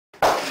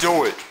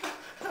Do it. You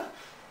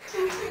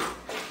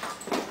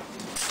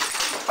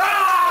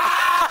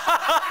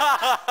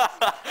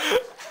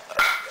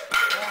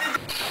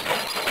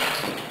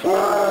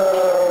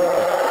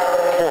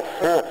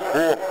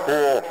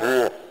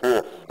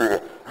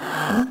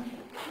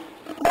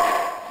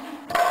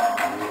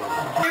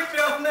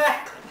filmed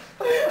that?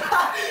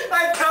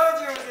 I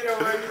told you it was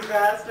gonna work, you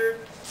bastard.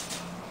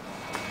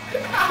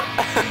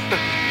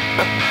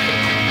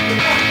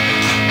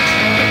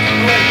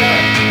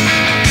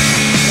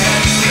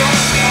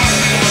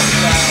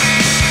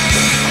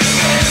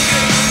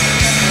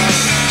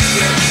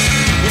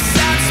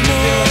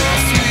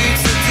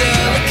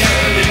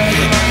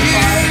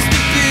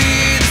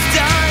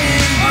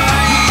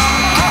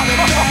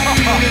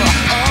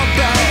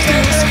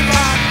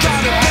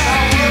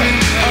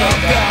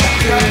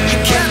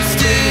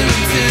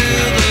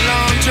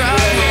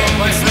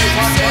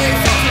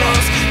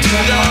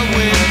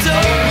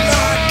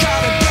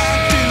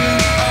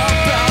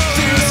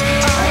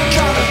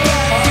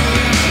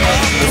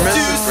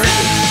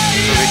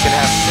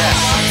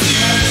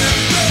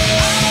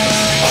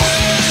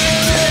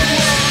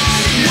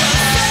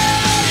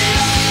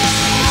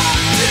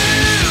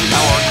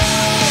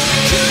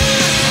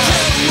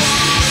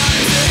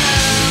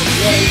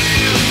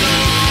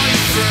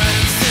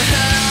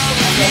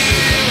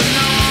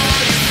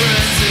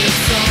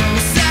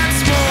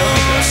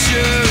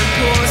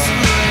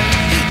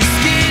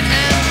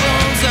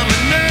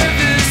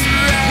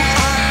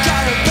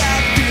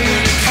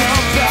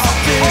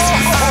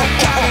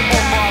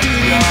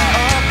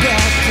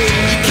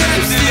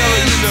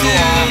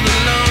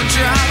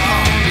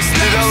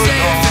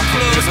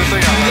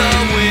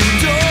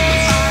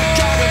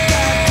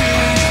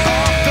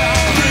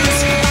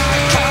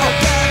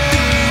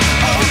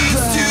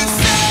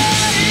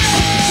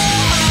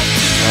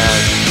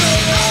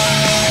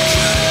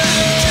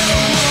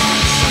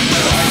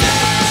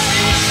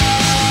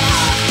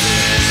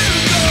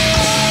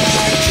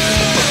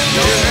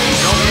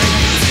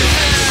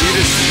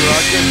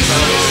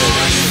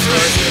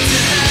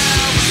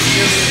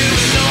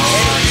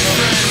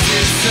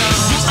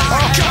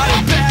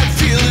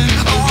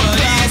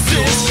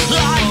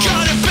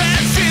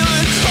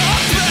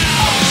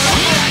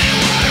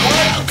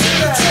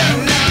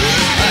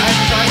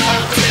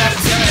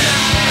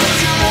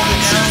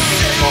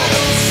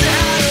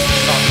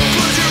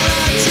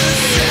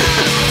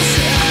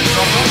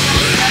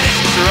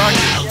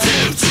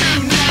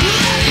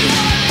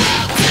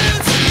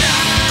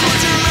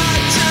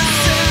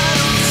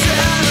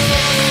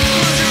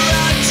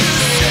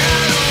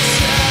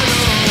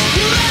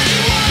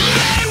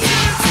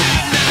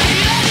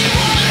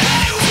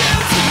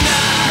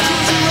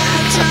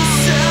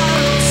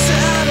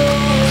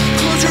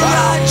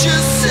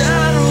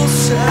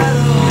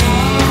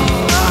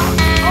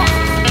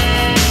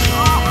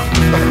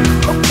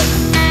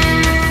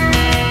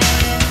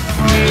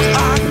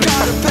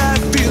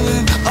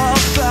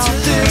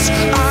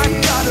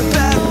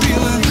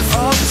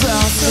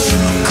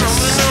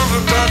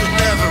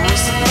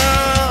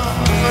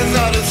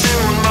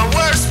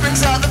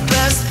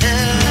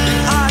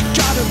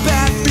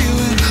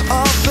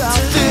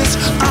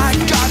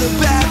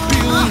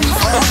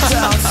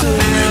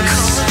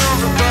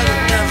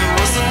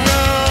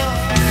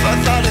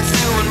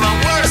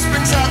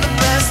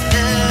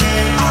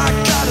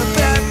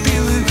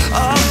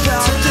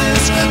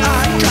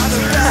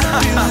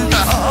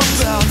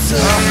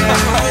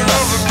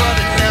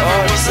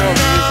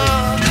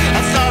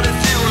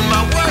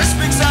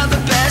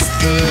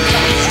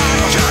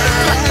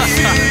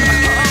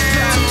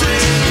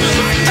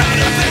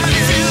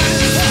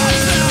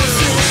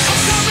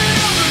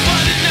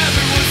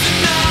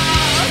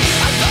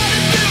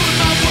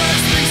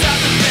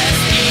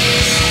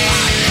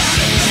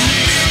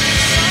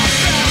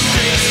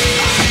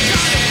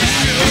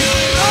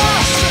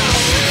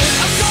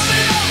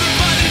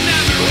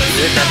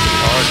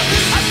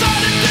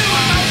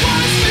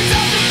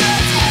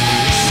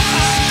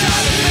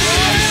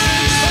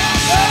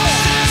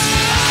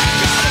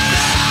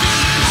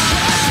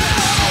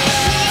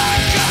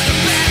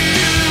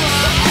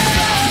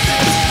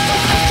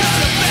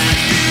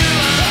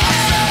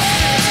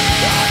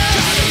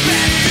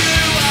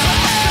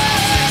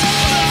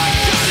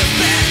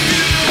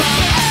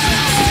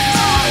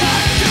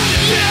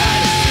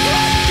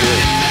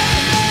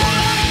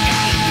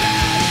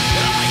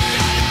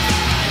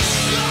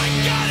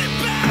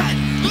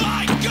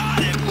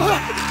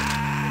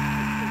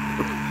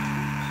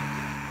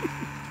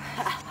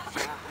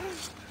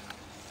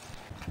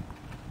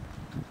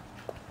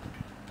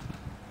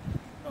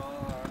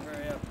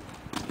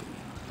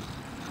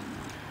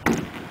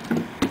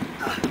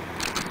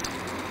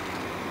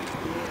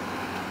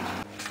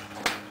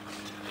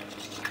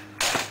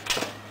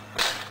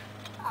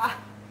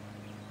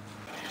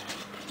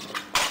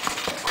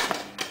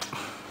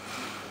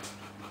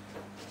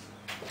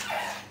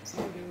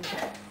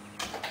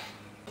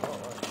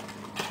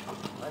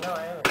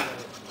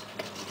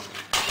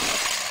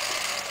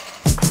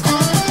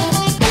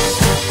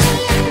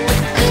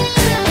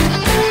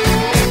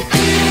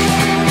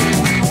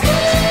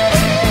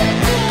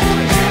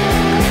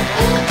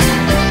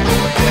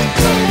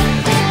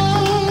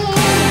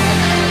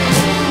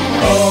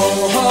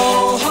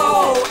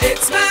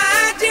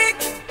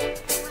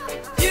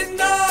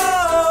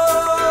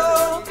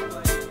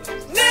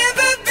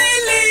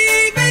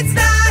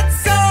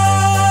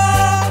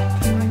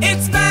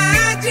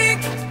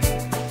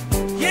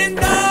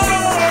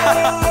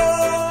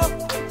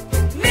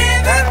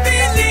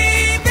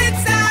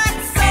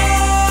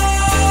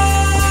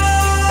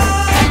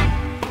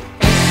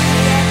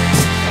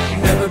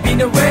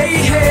 been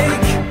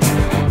awake,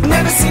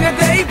 never seen a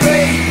day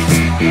break.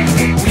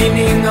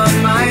 Leaning on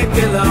my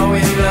pillow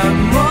in the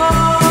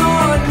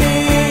morning,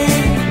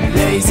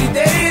 lazy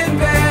day in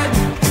bed,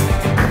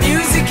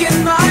 music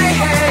in my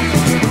head,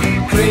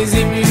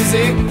 crazy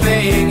music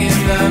playing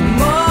in the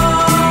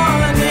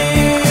morning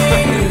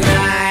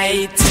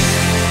light.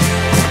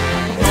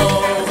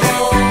 Oh,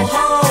 oh,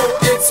 oh,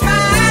 it's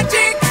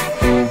magic,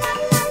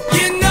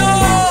 you know.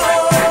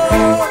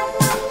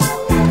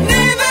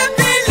 Never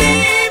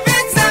believe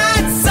it's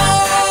not so.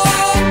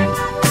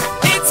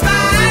 It's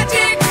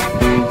magic,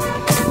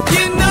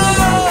 you know.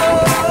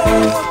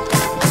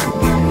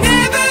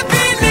 Never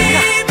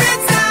believe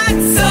it's not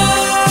so.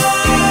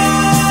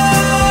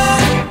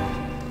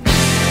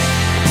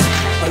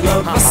 I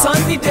love a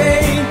sunny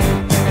day,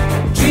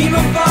 dream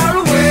of far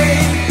away,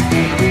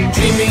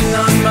 dreaming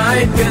on my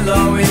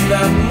pillow in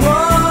the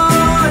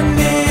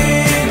morning.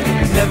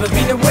 Never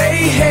been away,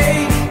 hey,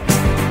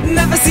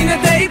 never seen a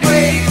day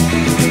break.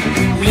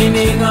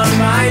 Leaning on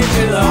my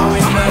pillow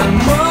in the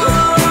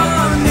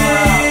morning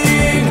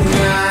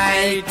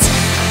light.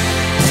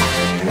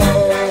 Oh,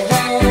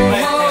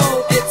 oh,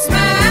 oh, it's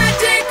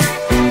magic,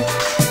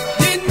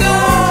 you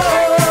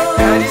know.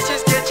 Daddy's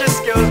just get your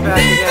skills back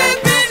again.